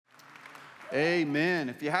Amen.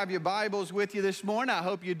 If you have your Bibles with you this morning, I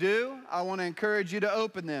hope you do. I want to encourage you to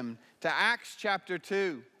open them to Acts chapter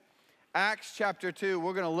 2. Acts chapter 2.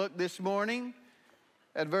 We're going to look this morning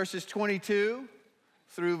at verses 22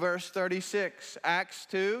 through verse 36. Acts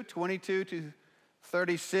 2, 22 to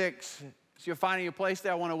 36. As you're finding your place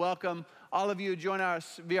there, I want to welcome all of you who join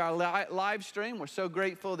us via our live stream. We're so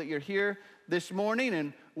grateful that you're here this morning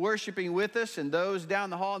and worshiping with us, and those down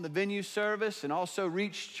the hall in the venue service, and also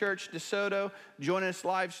Reach Church DeSoto joining us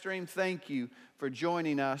live stream. Thank you for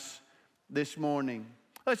joining us this morning.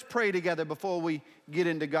 Let's pray together before we get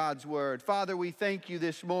into God's word. Father, we thank you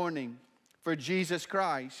this morning for Jesus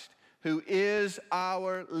Christ, who is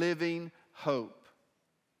our living hope.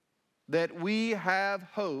 That we have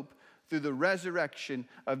hope through the resurrection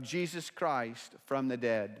of Jesus Christ from the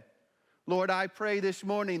dead. Lord, I pray this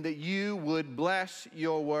morning that you would bless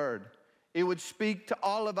your word. It would speak to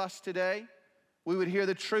all of us today. We would hear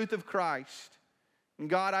the truth of Christ. And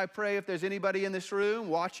God, I pray if there's anybody in this room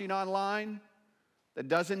watching online that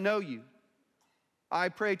doesn't know you, I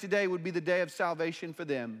pray today would be the day of salvation for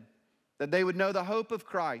them, that they would know the hope of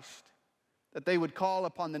Christ, that they would call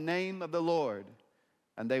upon the name of the Lord,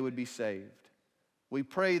 and they would be saved. We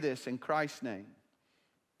pray this in Christ's name.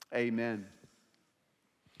 Amen.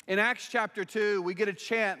 In Acts chapter 2, we get a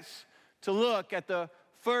chance to look at the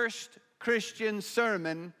first Christian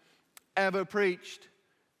sermon ever preached.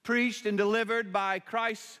 Preached and delivered by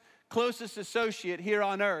Christ's closest associate here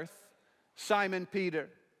on earth, Simon Peter.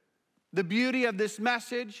 The beauty of this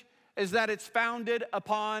message is that it's founded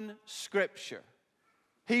upon Scripture.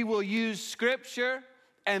 He will use Scripture,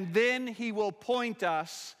 and then he will point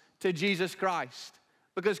us to Jesus Christ,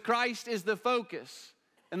 because Christ is the focus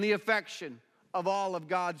and the affection of all of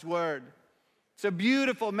God's word. It's a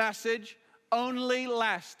beautiful message, only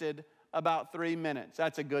lasted about 3 minutes.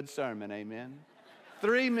 That's a good sermon, amen?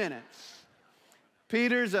 3 minutes.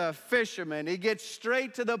 Peter's a fisherman. He gets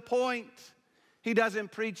straight to the point. He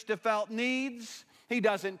doesn't preach to felt needs. He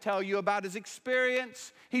doesn't tell you about his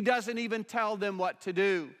experience. He doesn't even tell them what to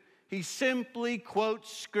do. He simply quotes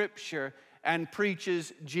Scripture and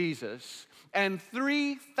preaches Jesus. And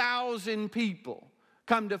 3,000 people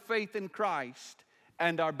come to faith in Christ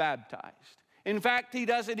and are baptized. In fact, he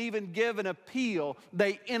doesn't even give an appeal.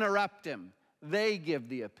 They interrupt him. They give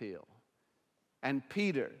the appeal. And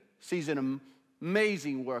Peter sees an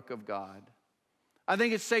amazing work of God. I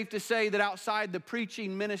think it's safe to say that outside the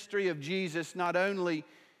preaching ministry of Jesus, not only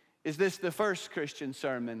is this the first Christian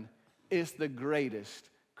sermon, it's the greatest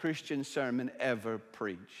Christian sermon ever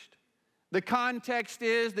preached. The context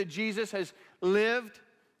is that Jesus has lived,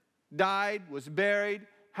 died, was buried,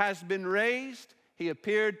 has been raised. He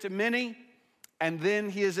appeared to many, and then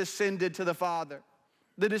he is ascended to the Father.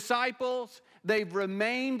 The disciples, they've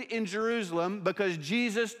remained in Jerusalem because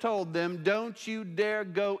Jesus told them, don't you dare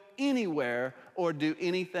go anywhere or do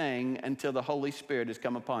anything until the Holy Spirit has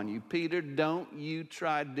come upon you. Peter, don't you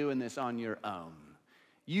try doing this on your own.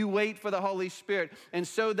 You wait for the Holy Spirit. And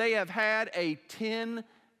so they have had a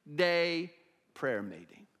 10-day prayer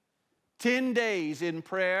meeting. 10 days in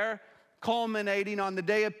prayer, culminating on the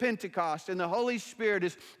day of Pentecost. And the Holy Spirit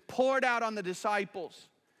is poured out on the disciples.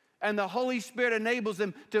 And the Holy Spirit enables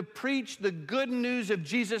them to preach the good news of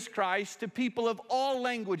Jesus Christ to people of all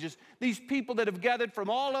languages. These people that have gathered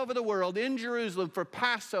from all over the world in Jerusalem for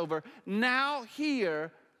Passover now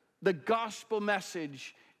hear the gospel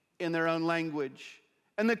message in their own language.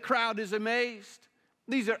 And the crowd is amazed.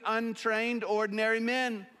 These are untrained, ordinary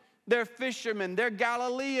men. They're fishermen. They're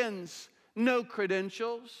Galileans. No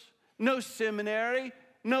credentials, no seminary,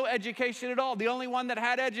 no education at all. The only one that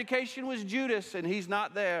had education was Judas, and he's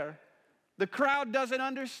not there. The crowd doesn't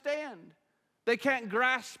understand. They can't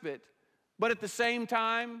grasp it. But at the same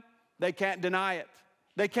time, they can't deny it.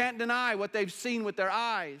 They can't deny what they've seen with their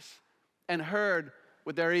eyes and heard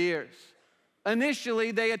with their ears.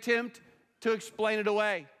 Initially, they attempt to explain it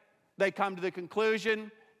away. They come to the conclusion,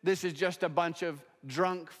 this is just a bunch of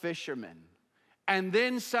drunk fishermen. And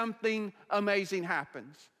then something amazing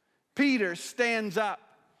happens. Peter stands up.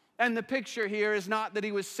 And the picture here is not that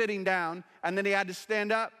he was sitting down and then he had to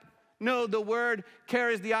stand up. No, the word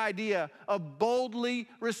carries the idea of boldly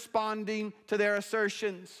responding to their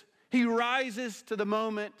assertions. He rises to the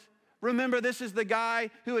moment. Remember, this is the guy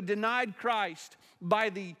who had denied Christ by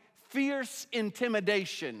the fierce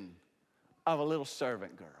intimidation of a little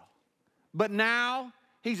servant girl. But now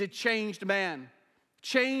he's a changed man.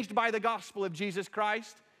 Changed by the gospel of Jesus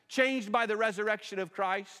Christ, changed by the resurrection of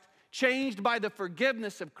Christ, changed by the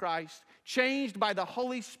forgiveness of Christ, changed by the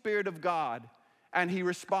Holy Spirit of God, and he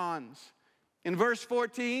responds. In verse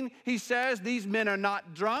 14, he says, these men are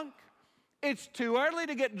not drunk. It's too early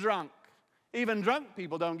to get drunk. Even drunk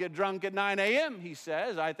people don't get drunk at 9 a.m., he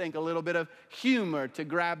says. I think a little bit of humor to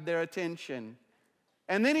grab their attention.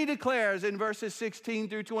 And then he declares in verses 16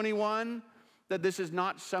 through 21 that this is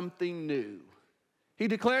not something new. He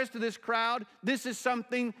declares to this crowd, this is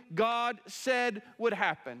something God said would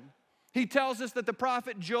happen. He tells us that the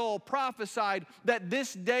prophet Joel prophesied that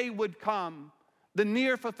this day would come. The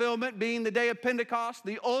near fulfillment being the day of Pentecost,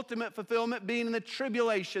 the ultimate fulfillment being in the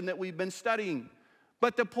tribulation that we've been studying.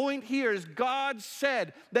 But the point here is God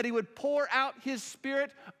said that he would pour out his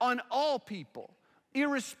Spirit on all people,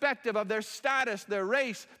 irrespective of their status, their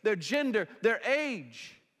race, their gender, their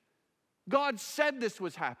age. God said this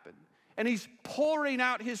was happen. And he's pouring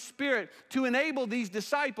out his Spirit to enable these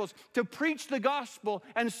disciples to preach the gospel.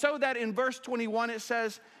 And so that in verse 21 it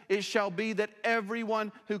says, it shall be that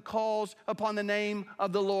everyone who calls upon the name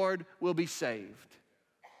of the Lord will be saved.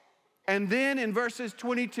 And then in verses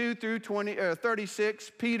 22 through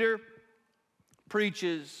 36, Peter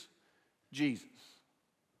preaches Jesus.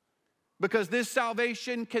 Because this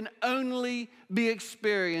salvation can only be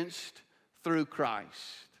experienced through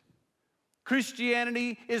Christ.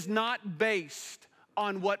 Christianity is not based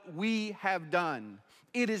on what we have done.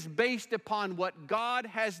 It is based upon what God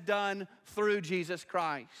has done through Jesus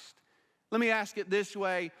Christ. Let me ask it this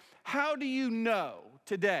way. How do you know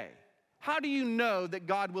today? How do you know that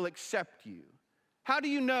God will accept you? How do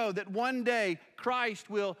you know that one day Christ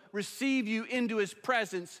will receive you into his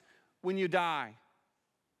presence when you die?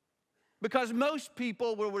 Because most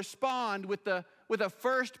people will respond with a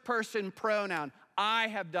first person pronoun. I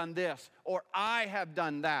have done this or I have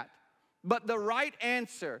done that. But the right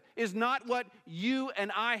answer is not what you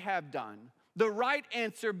and I have done. The right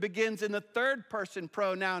answer begins in the third person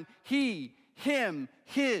pronoun, he, him,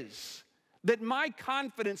 his. That my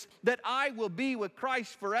confidence that I will be with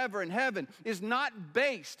Christ forever in heaven is not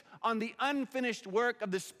based on the unfinished work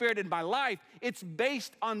of the Spirit in my life. It's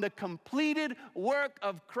based on the completed work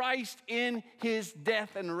of Christ in his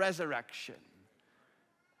death and resurrection.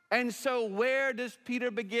 And so where does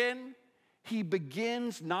Peter begin? He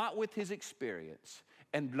begins not with his experience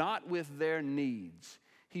and not with their needs.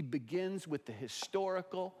 He begins with the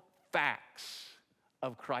historical facts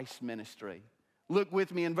of Christ's ministry. Look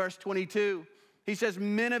with me in verse 22. He says,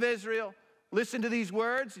 men of Israel, listen to these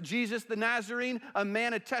words. Jesus the Nazarene, a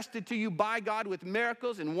man attested to you by God with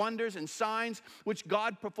miracles and wonders and signs, which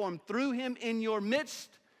God performed through him in your midst,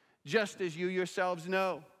 just as you yourselves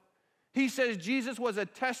know. He says Jesus was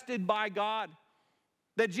attested by God.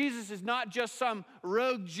 That Jesus is not just some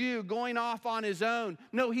rogue Jew going off on his own.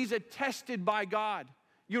 No, he's attested by God.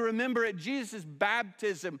 You remember at Jesus'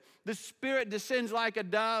 baptism, the Spirit descends like a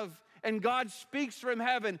dove. And God speaks from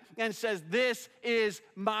heaven and says, this is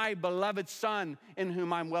my beloved Son in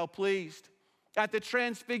whom I'm well pleased. At the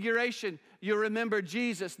transfiguration, you remember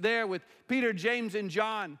Jesus there with Peter, James, and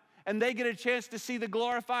John. And they get a chance to see the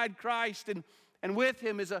glorified Christ. And with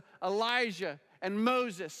him is Elijah and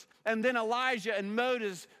Moses. And then Elijah and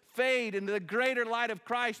Moses fade into the greater light of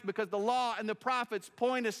Christ because the law and the prophets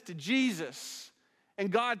point us to Jesus. And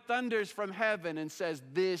God thunders from heaven and says,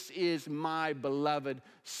 this is my beloved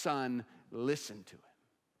Son, listen to him.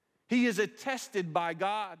 He is attested by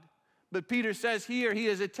God. But Peter says here, he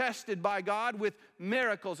is attested by God with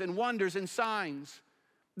miracles and wonders and signs.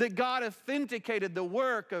 That God authenticated the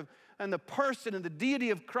work of and the person and the deity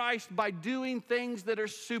of Christ by doing things that are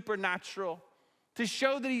supernatural. To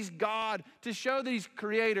show that he's God, to show that he's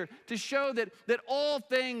creator, to show that all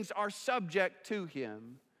things are subject to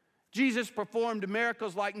him. Jesus performed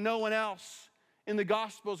miracles like no one else. In the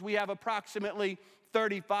Gospels, we have approximately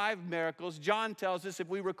 35 miracles. John tells us if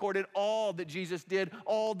we recorded all that Jesus did,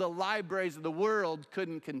 all the libraries of the world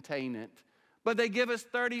couldn't contain it. But they give us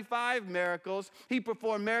 35 miracles. He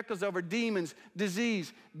performed miracles over demons,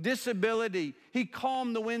 disease, disability. He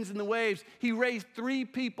calmed the winds and the waves. He raised 3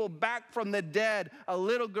 people back from the dead, a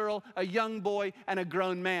little girl, a young boy, and a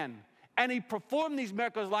grown man. And he performed these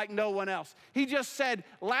miracles like no one else. He just said,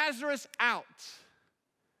 Lazarus out.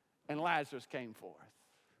 And Lazarus came forth.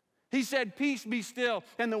 He said, peace be still.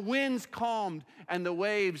 And the winds calmed, and the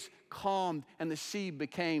waves calmed, and the sea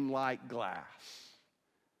became like glass.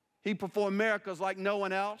 He performed miracles like no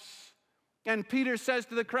one else. And Peter says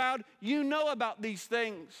to the crowd, you know about these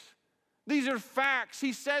things. These are facts.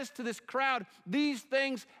 He says to this crowd, these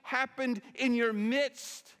things happened in your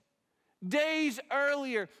midst. Days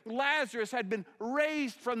earlier, Lazarus had been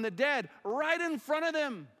raised from the dead right in front of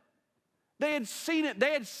them. They had seen it.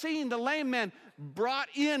 They had seen the lame man brought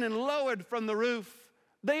in and lowered from the roof.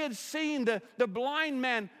 They had seen the blind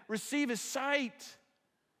man receive his sight.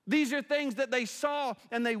 These are things that they saw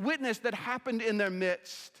and they witnessed that happened in their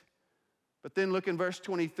midst. But then look in verse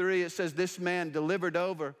 23, it says, this man delivered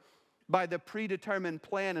over by the predetermined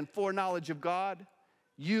plan and foreknowledge of God,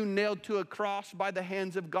 you nailed to a cross by the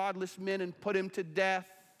hands of godless men and put him to death.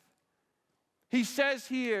 He says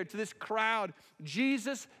here to this crowd,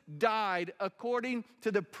 Jesus died according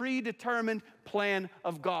to the predetermined plan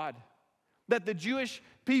of God. That the Jewish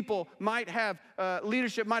people might have,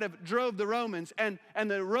 leadership might have drove the Romans, and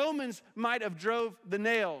the Romans might have drove the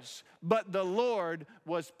nails, but the Lord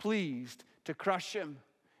was pleased to crush him.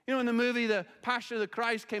 You know, in the movie The Passion of the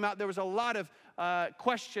Christ came out, there was a lot of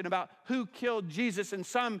question about who killed Jesus, and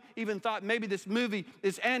some even thought maybe this movie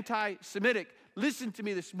is anti-Semitic. Listen to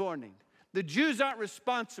me this morning. The Jews aren't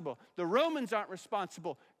responsible. The Romans aren't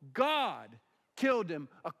responsible. God killed him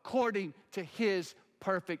according to his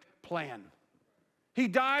perfect plan. He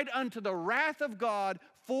died unto the wrath of God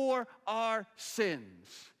for our sins.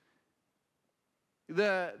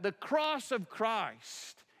 The cross of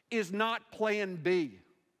Christ is not plan B.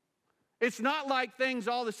 It's not like things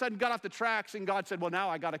all of a sudden got off the tracks and God said, well, now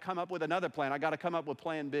I got to come up with another plan. I got to come up with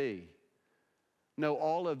plan B. No,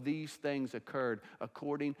 all of these things occurred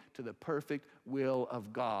according to the perfect will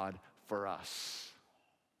of God for us.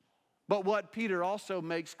 But what Peter also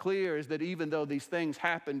makes clear is that even though these things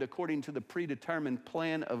happened according to the predetermined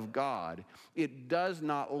plan of God, it does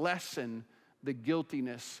not lessen the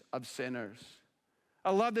guiltiness of sinners.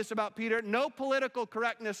 I love this about Peter. No political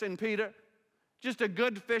correctness in Peter. Just a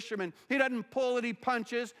good fisherman. He doesn't pull any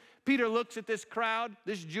punches. Peter looks at this crowd,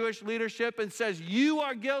 this Jewish leadership, and says, you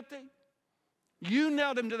are guilty. You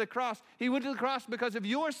nailed him to the cross. He went to the cross because of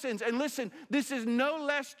your sins. And listen, this is no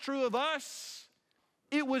less true of us.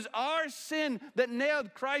 It was our sin that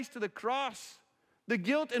nailed Christ to the cross. The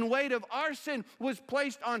guilt and weight of our sin was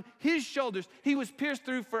placed on his shoulders. He was pierced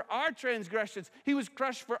through for our transgressions. He was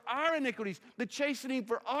crushed for our iniquities. The chastening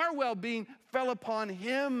for our well-being fell upon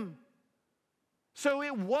him. So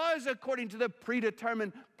it was according to the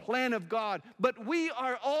predetermined plan of God. But we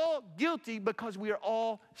are all guilty because we are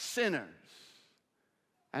all sinners.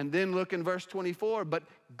 And then look in verse 24, but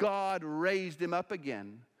God raised him up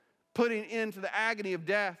again, putting end to the agony of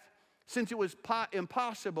death, since it was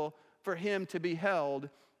impossible for him to be held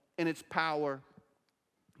in its power.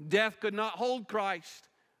 Death could not hold Christ.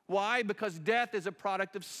 Why? Because death is a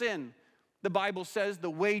product of sin. The Bible says the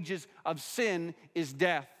wages of sin is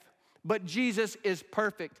death. But Jesus is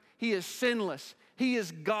perfect. He is sinless. He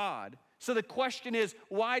is God. So the question is,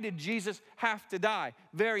 why did Jesus have to die?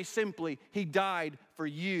 Very simply, he died for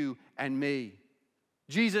you and me.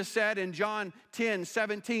 Jesus said in John 10,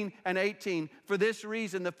 17 and 18, for this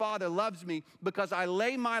reason the Father loves me, because I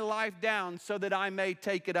lay my life down so that I may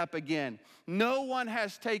take it up again. No one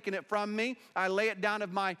has taken it from me. I lay it down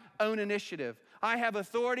of my own initiative. I have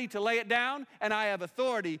authority to lay it down, and I have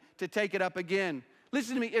authority to take it up again.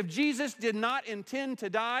 Listen to me, if Jesus did not intend to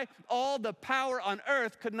die, all the power on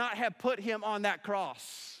earth could not have put him on that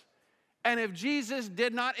cross. And if Jesus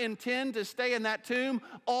did not intend to stay in that tomb,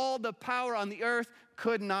 all the power on the earth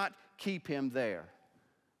could not keep him there.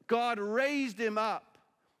 God raised him up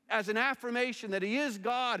as an affirmation that he is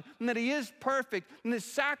God and that he is perfect, and the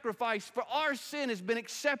sacrifice for our sin has been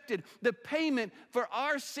accepted. The payment for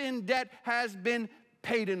our sin debt has been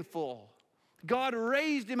paid in full. God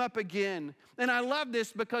raised him up again. And I love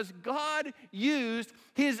this because God used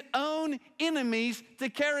his own enemies to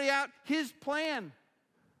carry out his plan.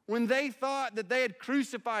 When they thought that they had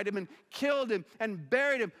crucified him and killed him and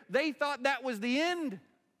buried him, they thought that was the end.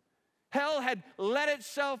 Hell had let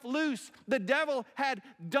itself loose. The devil had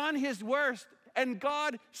done his worst, and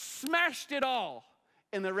God smashed it all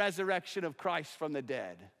in the resurrection of Christ from the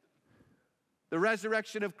dead. The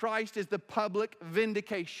resurrection of Christ is the public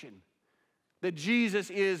vindication that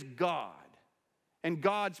Jesus is God, and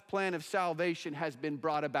God's plan of salvation has been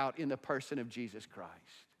brought about in the person of Jesus Christ.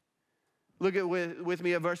 Look with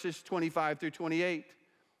me at verses 25 through 28.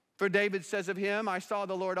 For David says of him, I saw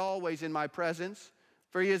the Lord always in my presence,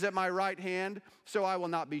 for he is at my right hand, so I will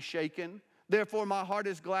not be shaken. Therefore my heart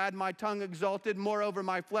is glad, my tongue exalted. Moreover,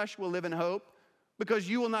 my flesh will live in hope, because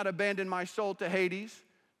you will not abandon my soul to Hades,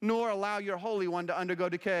 nor allow your Holy One to undergo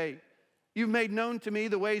decay. You've made known to me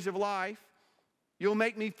the ways of life. You'll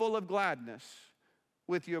make me full of gladness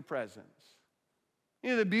with your presence.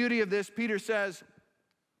 You know, the beauty of this, Peter says,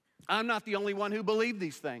 I'm not the only one who believed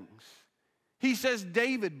these things. He says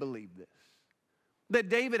David believed this. That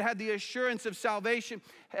David had the assurance of salvation.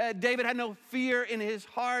 David had no fear in his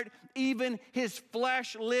heart. Even his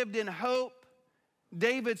flesh lived in hope.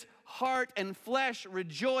 David's heart and flesh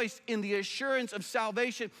rejoiced in the assurance of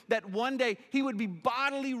salvation that one day he would be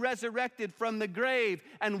bodily resurrected from the grave.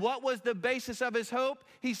 And what was the basis of his hope?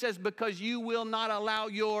 He says, because you will not allow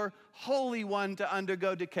your holy one to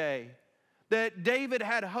undergo decay. That David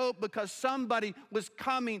had hope because somebody was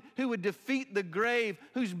coming who would defeat the grave,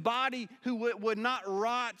 whose body who would not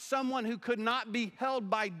rot, someone who could not be held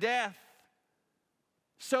by death.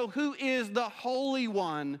 So who is the Holy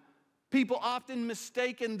One? People often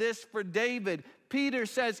mistaken this for David. Peter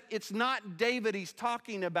says it's not David he's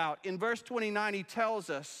talking about. In verse 29, he tells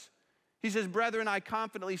us, he says, "Brethren, I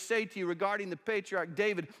confidently say to you regarding the patriarch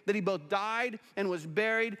David, that he both died and was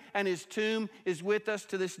buried, and his tomb is with us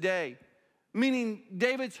to this day." Meaning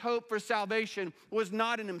David's hope for salvation was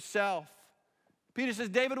not in himself. Peter says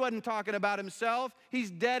David wasn't talking about himself.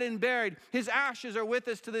 He's dead and buried. His ashes are with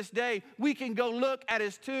us to this day. We can go look at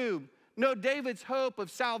his tomb. No, David's hope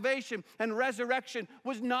of salvation and resurrection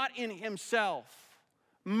was not in himself.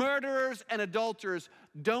 Murderers and adulterers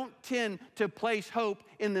don't tend to place hope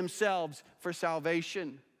in themselves for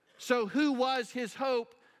salvation. So who was his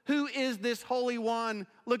hope? Who is this Holy One?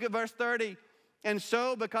 Look at verse 30. "And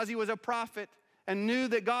so, because he was a prophet and knew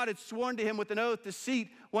that God had sworn to him with an oath to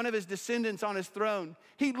seat one of his descendants on his throne,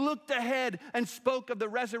 he looked ahead and spoke of the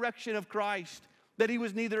resurrection of Christ, that he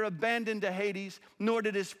was neither abandoned to Hades, nor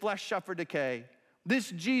did his flesh suffer decay. This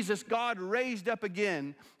Jesus God raised up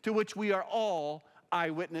again, to which we are all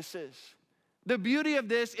eyewitnesses." The beauty of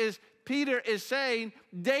this is Peter is saying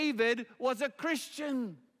David was a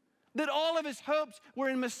Christian. That all of his hopes were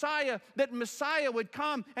in Messiah, that Messiah would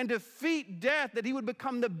come and defeat death, that he would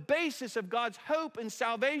become the basis of God's hope and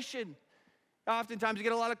salvation. Oftentimes you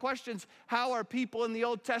get a lot of questions. How are people in the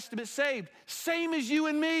Old Testament saved? Same as you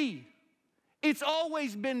and me. It's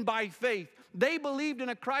always been by faith. They believed in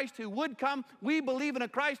a Christ who would come. We believe in a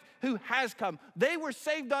Christ who has come. They were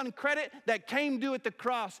saved on credit that came due at the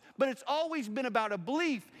cross. But it's always been about a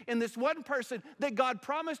belief in this one person that God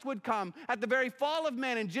promised would come at the very fall of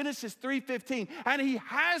man in Genesis 3:15. And he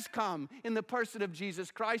has come in the person of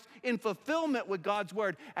Jesus Christ in fulfillment with God's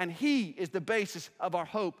word. And he is the basis of our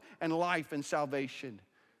hope and life and salvation.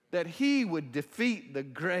 That he would defeat the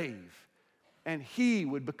grave and he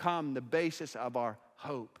would become the basis of our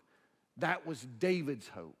hope. That was David's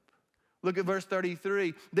hope. Look at verse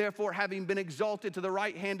 33. "Therefore, having been exalted to the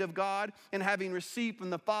right hand of God, and having received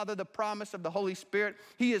from the Father the promise of the Holy Spirit,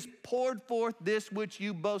 he has poured forth this which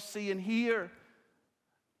you both see and hear."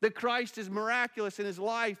 That Christ is miraculous in his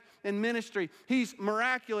life and ministry. He's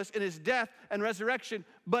miraculous in his death and resurrection.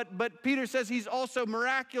 But Peter says he's also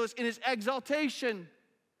miraculous in his exaltation.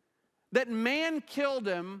 That man killed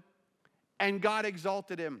him and God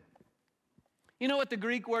exalted him. You know what the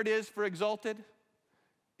Greek word is for exalted?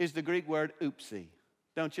 Is the Greek word oopsie.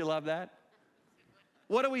 Don't you love that?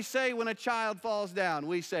 What do we say when a child falls down?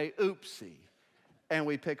 We say oopsie, and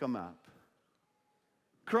we pick them up.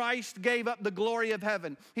 Christ gave up the glory of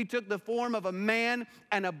heaven. He took the form of a man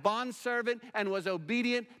and a bondservant and was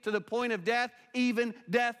obedient to the point of death, even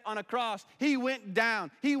death on a cross. He went down.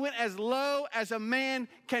 He went as low as a man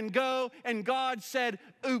can go, and God said,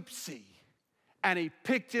 oopsie. And he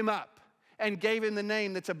picked him up and gave him the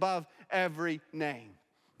name that's above every name.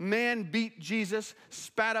 Man beat Jesus,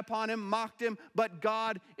 spat upon him, mocked him, but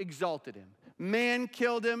God exalted him. Man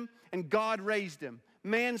killed him, and God raised him.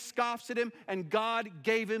 Man scoffs at him, and God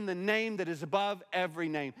gave him the name that is above every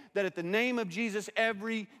name. That at the name of Jesus,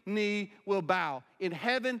 every knee will bow in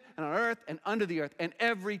heaven and on earth and under the earth, and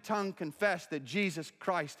every tongue confess that Jesus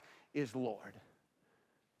Christ is Lord.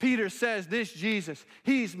 Peter says this Jesus,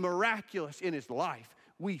 he's miraculous in his life.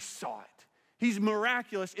 We saw it. He's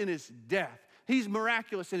miraculous in his death. He's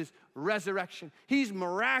miraculous in his resurrection. He's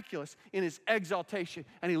miraculous in his exaltation.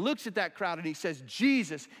 And he looks at that crowd and he says,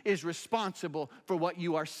 Jesus is responsible for what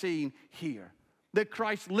you are seeing here. That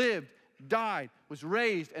Christ lived, died, was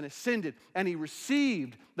raised, and ascended. And he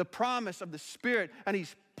received the promise of the Spirit. And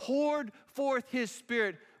he's poured forth his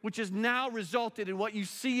Spirit, which has now resulted in what you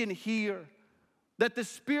see and hear. That the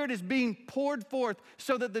Spirit is being poured forth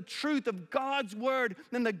so that the truth of God's word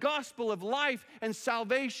and the gospel of life and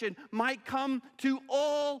salvation might come to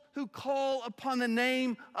all who call upon the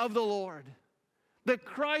name of the Lord. That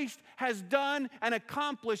Christ has done and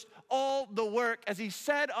accomplished all the work. As he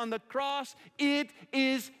said on the cross, it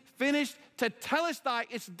is finished. Tetelestai,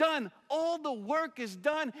 it's done. All the work is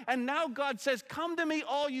done. And now God says, come to me,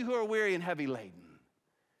 all you who are weary and heavy laden.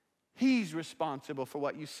 He's responsible for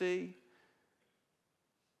what you see.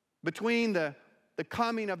 Between the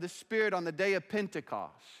coming of the Spirit on the day of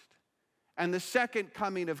Pentecost and the second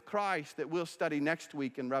coming of Christ that we'll study next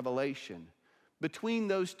week in Revelation, between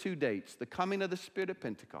those two dates, the coming of the Spirit at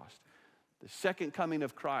Pentecost, the second coming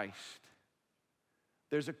of Christ,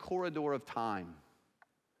 there's a corridor of time.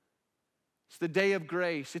 It's the day of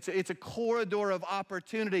grace. It's a corridor of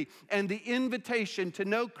opportunity. And the invitation to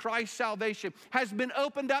know Christ's salvation has been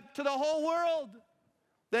opened up to the whole world.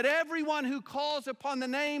 That everyone who calls upon the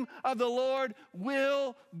name of the Lord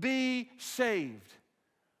will be saved.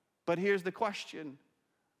 But here's the question.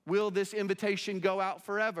 Will this invitation go out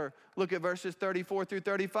forever? Look at verses 34 through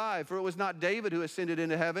 35. For it was not David who ascended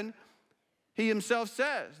into heaven. He himself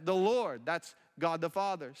says, the Lord, that's God the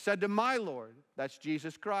Father, said to my Lord, that's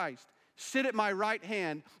Jesus Christ, sit at my right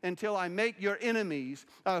hand until I make your enemies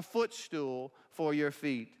a footstool for your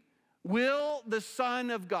feet. Will the Son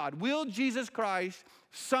of God, will Jesus Christ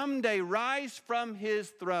someday rise from his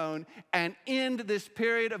throne and end this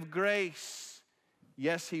period of grace?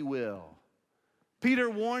 Yes, he will. Peter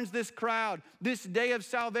warns this crowd, this day of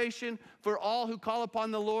salvation for all who call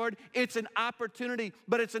upon the Lord, it's an opportunity,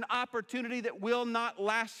 but it's an opportunity that will not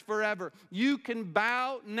last forever. You can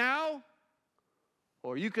bow now,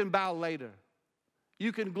 or you can bow later.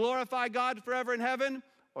 You can glorify God forever in heaven,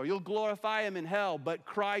 or you'll glorify him in hell, but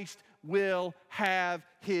Christ will have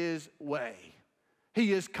his way.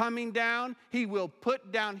 He is coming down. He will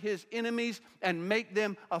put down his enemies and make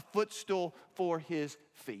them a footstool for his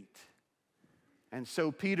feet. And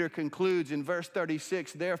so Peter concludes in verse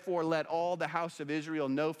 36, therefore let all the house of Israel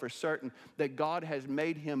know for certain that God has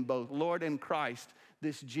made him both Lord and Christ,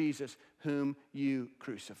 this Jesus whom you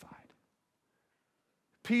crucified.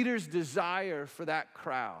 Peter's desire for that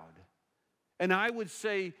crowd, and I would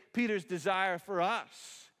say Peter's desire for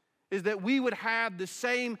us, is that we would have the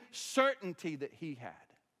same certainty that he had,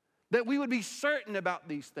 that we would be certain about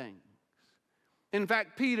these things. In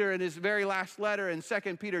fact, Peter in his very last letter in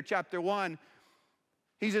 2 Peter chapter 1,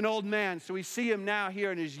 he's an old man, so we see him now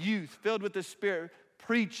here in his youth, filled with the Spirit,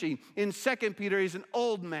 preaching. In 2 Peter, he's an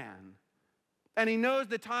old man, and he knows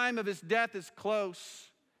the time of his death is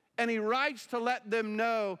close, and he writes to let them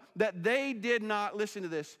know that they did not, listen to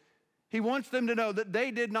this, he wants them to know that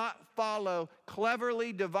they did not follow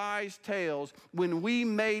cleverly devised tales when we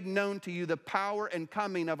made known to you the power and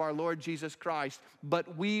coming of our Lord Jesus Christ,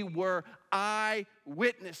 but we were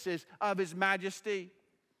eyewitnesses of his majesty.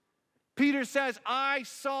 Peter says, I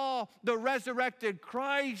saw the resurrected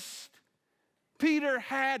Christ. Peter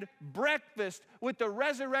had breakfast with the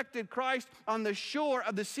resurrected Christ on the shore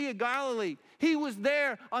of the Sea of Galilee. He was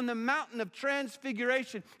there on the mountain of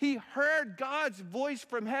transfiguration. He heard God's voice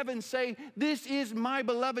from heaven say, this is my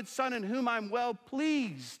beloved Son in whom I'm well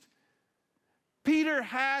pleased. Peter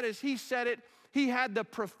had, as he said it, he had the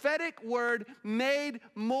prophetic word made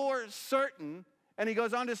more certain. And he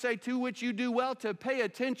goes on to say, to which you do well to pay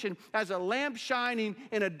attention as a lamp shining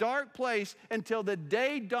in a dark place until the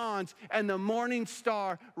day dawns and the morning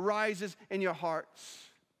star rises in your hearts.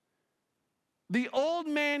 The old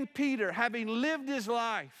man Peter, having lived his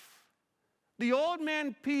life, the old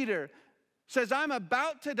man Peter says, I'm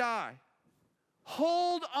about to die.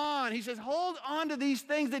 Hold on. He says, hold on to these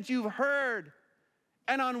things that you've heard.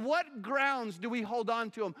 And on what grounds do we hold on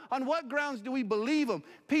to them? On what grounds do we believe them?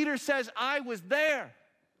 Peter says, I was there.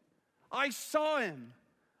 I saw him.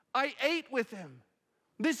 I ate with him.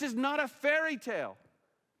 This is not a fairy tale.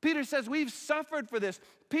 Peter says, we've suffered for this.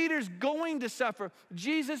 Peter's going to suffer.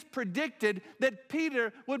 Jesus predicted that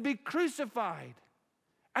Peter would be crucified.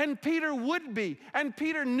 And Peter would be. And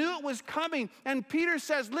Peter knew it was coming. And Peter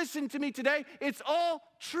says, listen to me today, it's all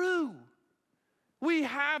true. We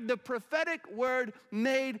have the prophetic word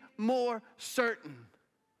made more certain.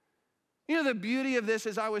 You know the beauty of this,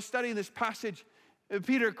 as I was studying this passage,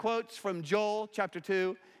 Peter quotes from Joel chapter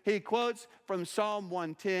 2. He quotes from Psalm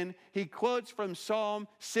 110. He quotes from Psalm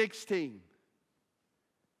 16.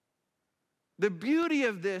 The beauty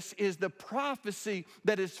of this is the prophecy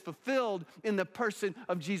that is fulfilled in the person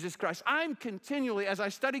of Jesus Christ. I'm continually, as I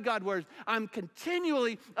study God's word, I'm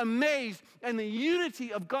continually amazed in the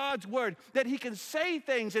unity of God's word, that he can say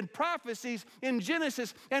things in prophecies in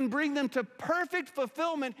Genesis and bring them to perfect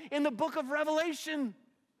fulfillment in the book of Revelation.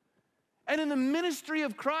 And in the ministry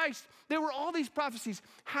of Christ, there were all these prophecies.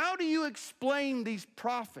 How do you explain these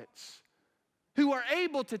prophets who are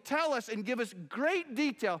able to tell us and give us great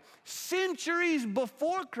detail centuries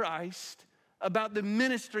before Christ about the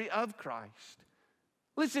ministry of Christ?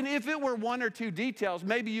 Listen, if it were one or two details,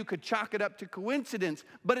 maybe you could chalk it up to coincidence,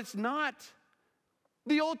 but it's not.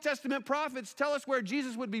 The Old Testament prophets tell us where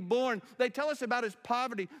Jesus would be born. They tell us about his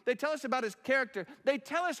poverty. They tell us about his character. They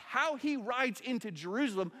tell us how he rides into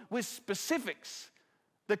Jerusalem with specifics.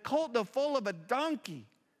 The colt, the foal of a donkey.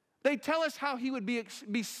 They tell us how he would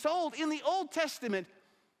be sold. In the Old Testament,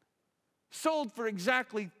 sold for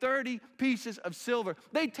exactly 30 pieces of silver.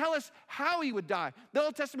 They tell us how he would die. The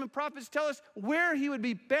Old Testament prophets tell us where he would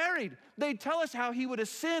be buried. They tell us how he would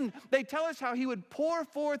ascend. They tell us how he would pour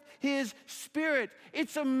forth his Spirit.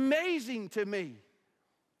 It's amazing to me.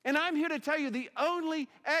 And I'm here to tell you the only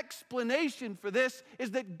explanation for this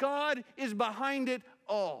is that God is behind it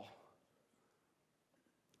all.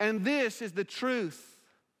 And this is the truth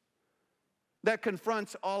that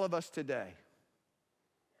confronts all of us today.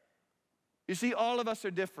 You see, all of us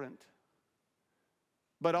are different,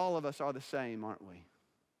 but all of us are the same, aren't we?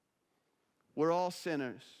 We're all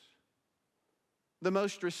sinners. The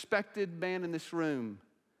most respected man in this room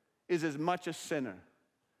is as much a sinner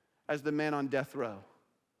as the man on death row.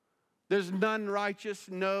 There's none righteous,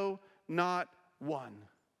 no, not one.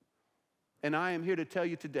 And I am here to tell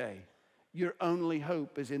you today, your only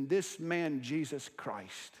hope is in this man, Jesus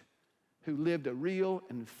Christ, who lived a real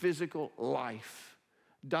and physical life,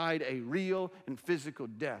 died a real and physical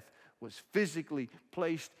death, was physically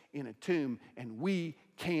placed in a tomb, and we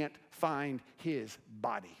can't find his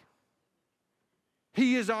body.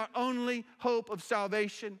 He is our only hope of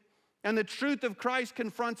salvation, and the truth of Christ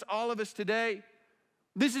confronts all of us today.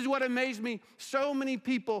 This is what amazed me. So many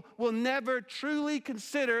people will never truly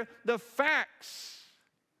consider the facts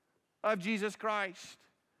of Jesus Christ.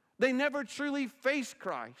 They never truly face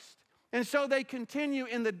Christ. And so they continue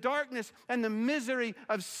in the darkness and the misery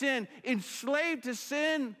of sin, enslaved to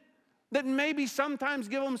sin that maybe sometimes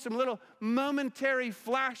give them some little momentary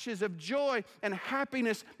flashes of joy and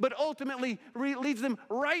happiness, but ultimately leads them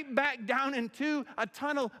right back down into a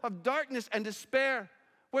tunnel of darkness and despair,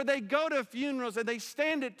 where they go to funerals and they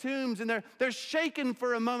stand at tombs and they're shaken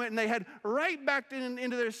for a moment and they head right back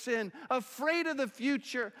into their sin, afraid of the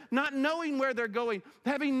future, not knowing where they're going,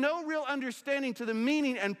 having no real understanding to the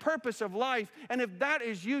meaning and purpose of life. And if that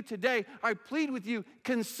is you today, I plead with you,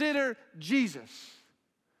 consider Jesus.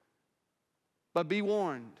 But be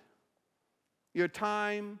warned, your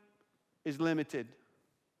time is limited.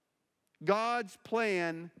 God's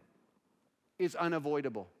plan is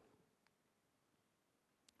unavoidable.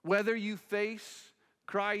 Whether you face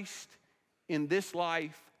Christ in this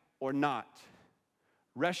life or not,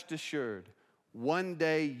 rest assured, one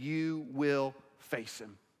day you will face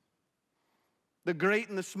him. The great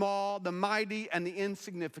and the small, the mighty and the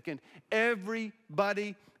insignificant,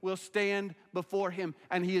 everybody will stand before him,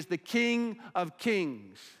 and he is the King of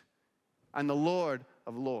kings and the Lord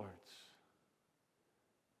of lords.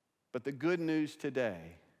 But the good news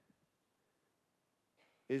today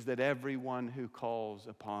is that everyone who calls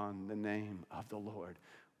upon the name of the Lord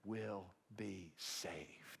will be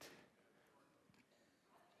saved.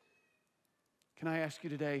 Can I ask you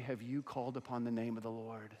today, have you called upon the name of the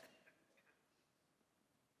Lord?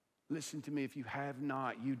 Listen to me, if you have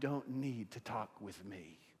not, you don't need to talk with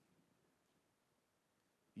me.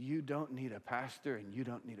 You don't need a pastor and you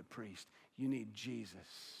don't need a priest. You need Jesus.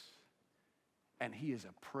 And he is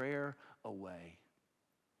a prayer away.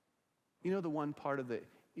 You know, the one part of the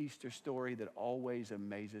Easter story that always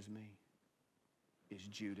amazes me is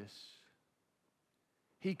Judas.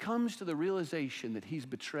 He comes to the realization that he's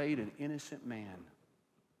betrayed an innocent man.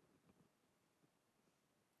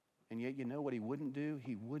 And yet, you know what he wouldn't do?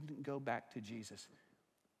 He wouldn't go back to Jesus.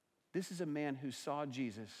 This is a man who saw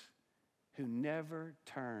Jesus, who never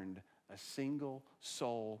turned a single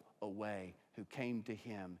soul away, who came to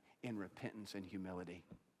him in repentance and humility.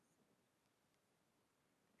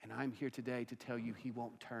 And I'm here today to tell you he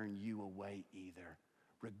won't turn you away either.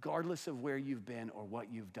 Regardless of where you've been or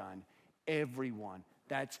what you've done, everyone,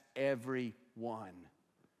 that's everyone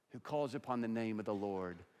who calls upon the name of the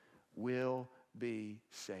Lord will be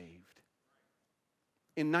saved.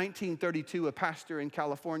 In 1932, a pastor in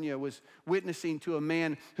California was witnessing to a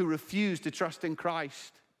man who refused to trust in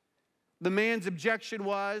Christ. The man's objection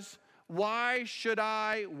was, "Why should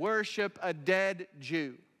I worship a dead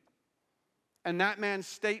Jew?" And that man's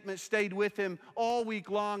statement stayed with him all week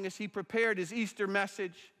long as he prepared his Easter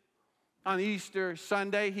message. On Easter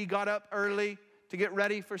Sunday, he got up early to get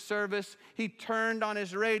ready for service. He turned on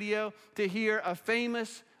his radio to hear a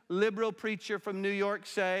famous liberal preacher from New York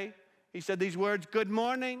say, he said these words, "Good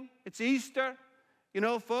morning, it's Easter. You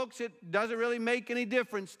know, folks, it doesn't really make any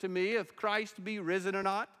difference to me if Christ be risen or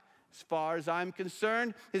not. As far as I'm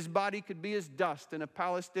concerned, his body could be as dust in a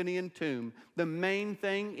Palestinian tomb. The main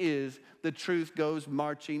thing is the truth goes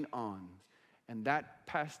marching on." And that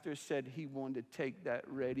pastor said he wanted to take that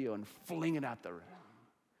radio and fling it out the room.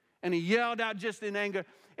 And he yelled out just in anger,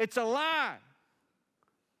 "It's a lie."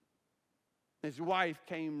 His wife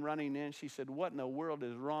came running in. She said, "What in the world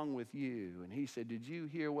is wrong with you?" And he said, "Did you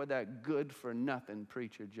hear what that good-for-nothing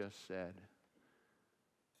preacher just said?"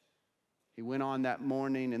 He went on that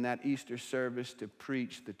morning in that Easter service to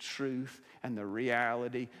preach the truth and the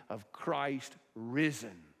reality of Christ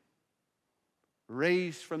risen,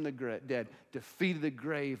 raised from the dead, defeated the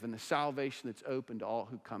grave, and the salvation that's open to all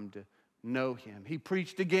who come to know him. He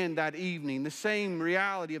preached again that evening the same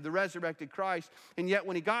reality of the resurrected Christ, and yet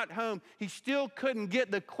when he got home, he still couldn't get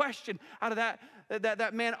the question out of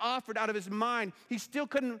that man offered out of his mind. He still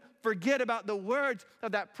couldn't forget about the words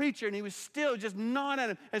of that preacher, and he was still just gnawing at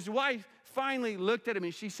him. His wife finally looked at him,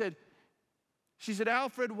 and she said,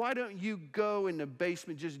 Alfred, why don't you go in the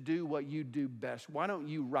basement, just do what you do best? Why don't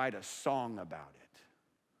you write a song about it?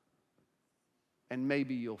 And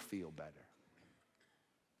maybe you'll feel better.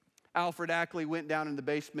 Alfred Ackley went down in the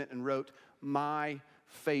basement and wrote my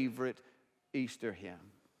favorite Easter hymn.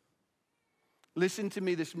 Listen to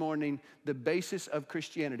me this morning. The basis of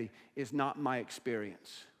Christianity is not my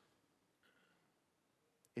experience.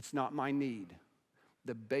 It's not my need.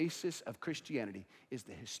 The basis of Christianity is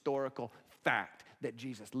the historical fact that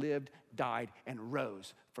Jesus lived, died, and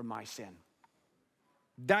rose for my sin.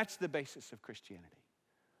 That's the basis of Christianity.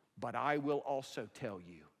 But I will also tell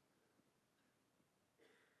you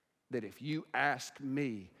that if you ask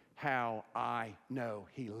me how I know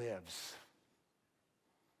he lives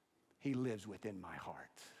within my heart.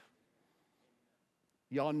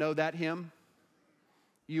 Y'all know that hymn?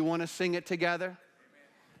 You want to sing it together? Amen.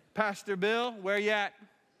 Pastor Bill, where you at?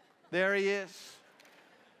 There he is.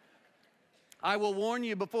 I will warn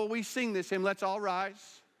you before we sing this hymn, let's all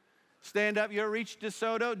rise. Stand up, you're Reach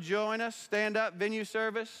DeSoto, join us. Stand up, venue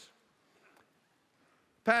service.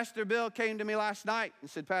 Pastor Bill came to me last night and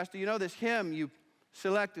said, Pastor, you know this hymn you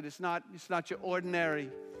selected, it's not your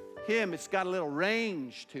ordinary hymn. It's got a little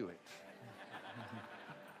range to it.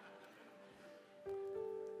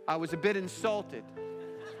 I was a bit insulted.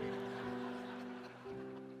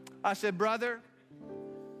 I said, brother,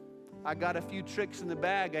 I got a few tricks in the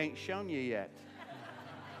bag I ain't shown you yet.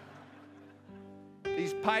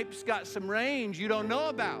 These pipes got some range you don't know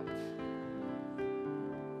about.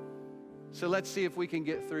 So let's see if we can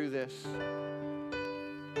get through this.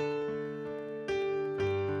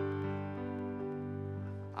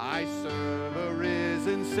 I serve a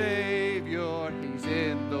risen Savior. He's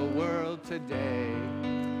in the world today.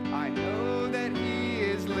 I know that he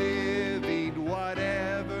is living,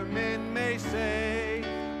 whatever men may say.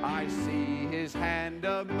 I see his hand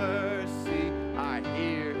of mercy. I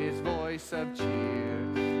hear his voice of cheer.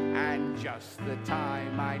 And just the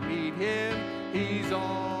time I need him, he's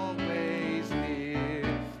always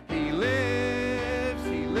near. He lives,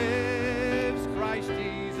 Christ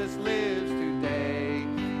Jesus lives today.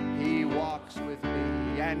 He walks with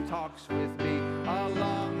me and talks with me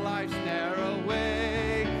along life's narrow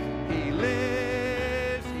way. He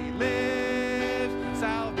lives,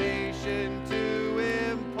 salvation to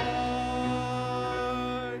impart.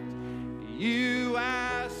 You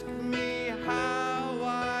ask me how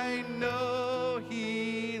I know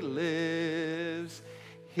he lives.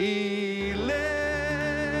 He lives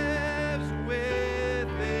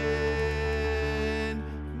within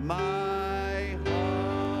my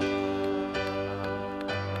heart.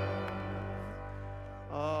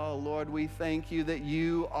 Oh, Lord, we thank you that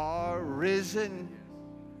you are risen.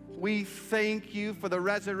 We thank you for the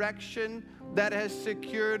resurrection that has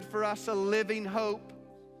secured for us a living hope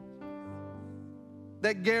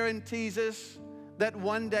that guarantees us that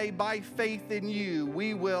one day by faith in you,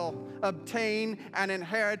 we will obtain an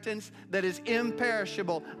inheritance that is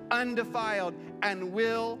imperishable, undefiled, and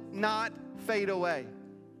will not fade away.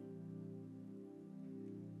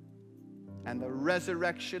 And the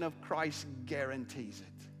resurrection of Christ guarantees it.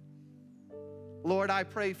 Lord, I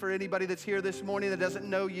pray for anybody that's here this morning that doesn't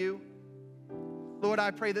know you. Lord, I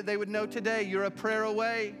pray that they would know today you're a prayer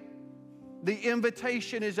away. The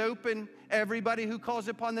invitation is open. Everybody who calls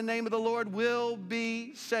upon the name of the Lord will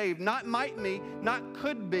be saved. Not might be, not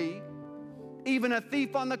could be. Even a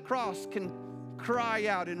thief on the cross can cry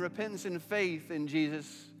out in repentance and faith in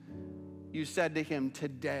Jesus. You said to him,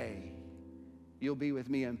 today you'll be with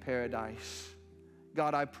me in paradise.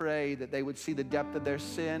 God, I pray that they would see the depth of their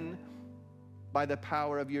sin. By the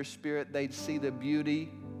power of your Spirit, they'd see the beauty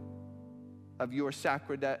of your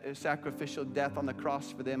sacrificial death on the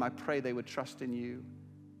cross for them. I pray they would trust in you.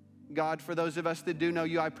 God, for those of us that do know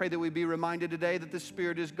you, I pray that we be reminded today that the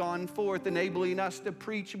Spirit has gone forth, enabling us to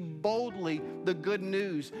preach boldly the good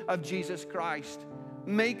news of Jesus Christ.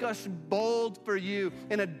 Make us bold for you.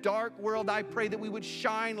 In a dark world, I pray that we would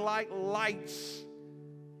shine like lights.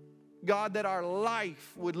 God, that our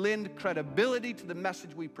life would lend credibility to the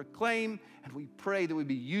message we proclaim, and we pray that we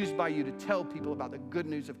be used by you to tell people about the good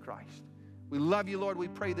news of Christ. We love you, Lord. We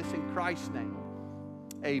pray this in Christ's name.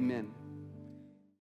 Amen.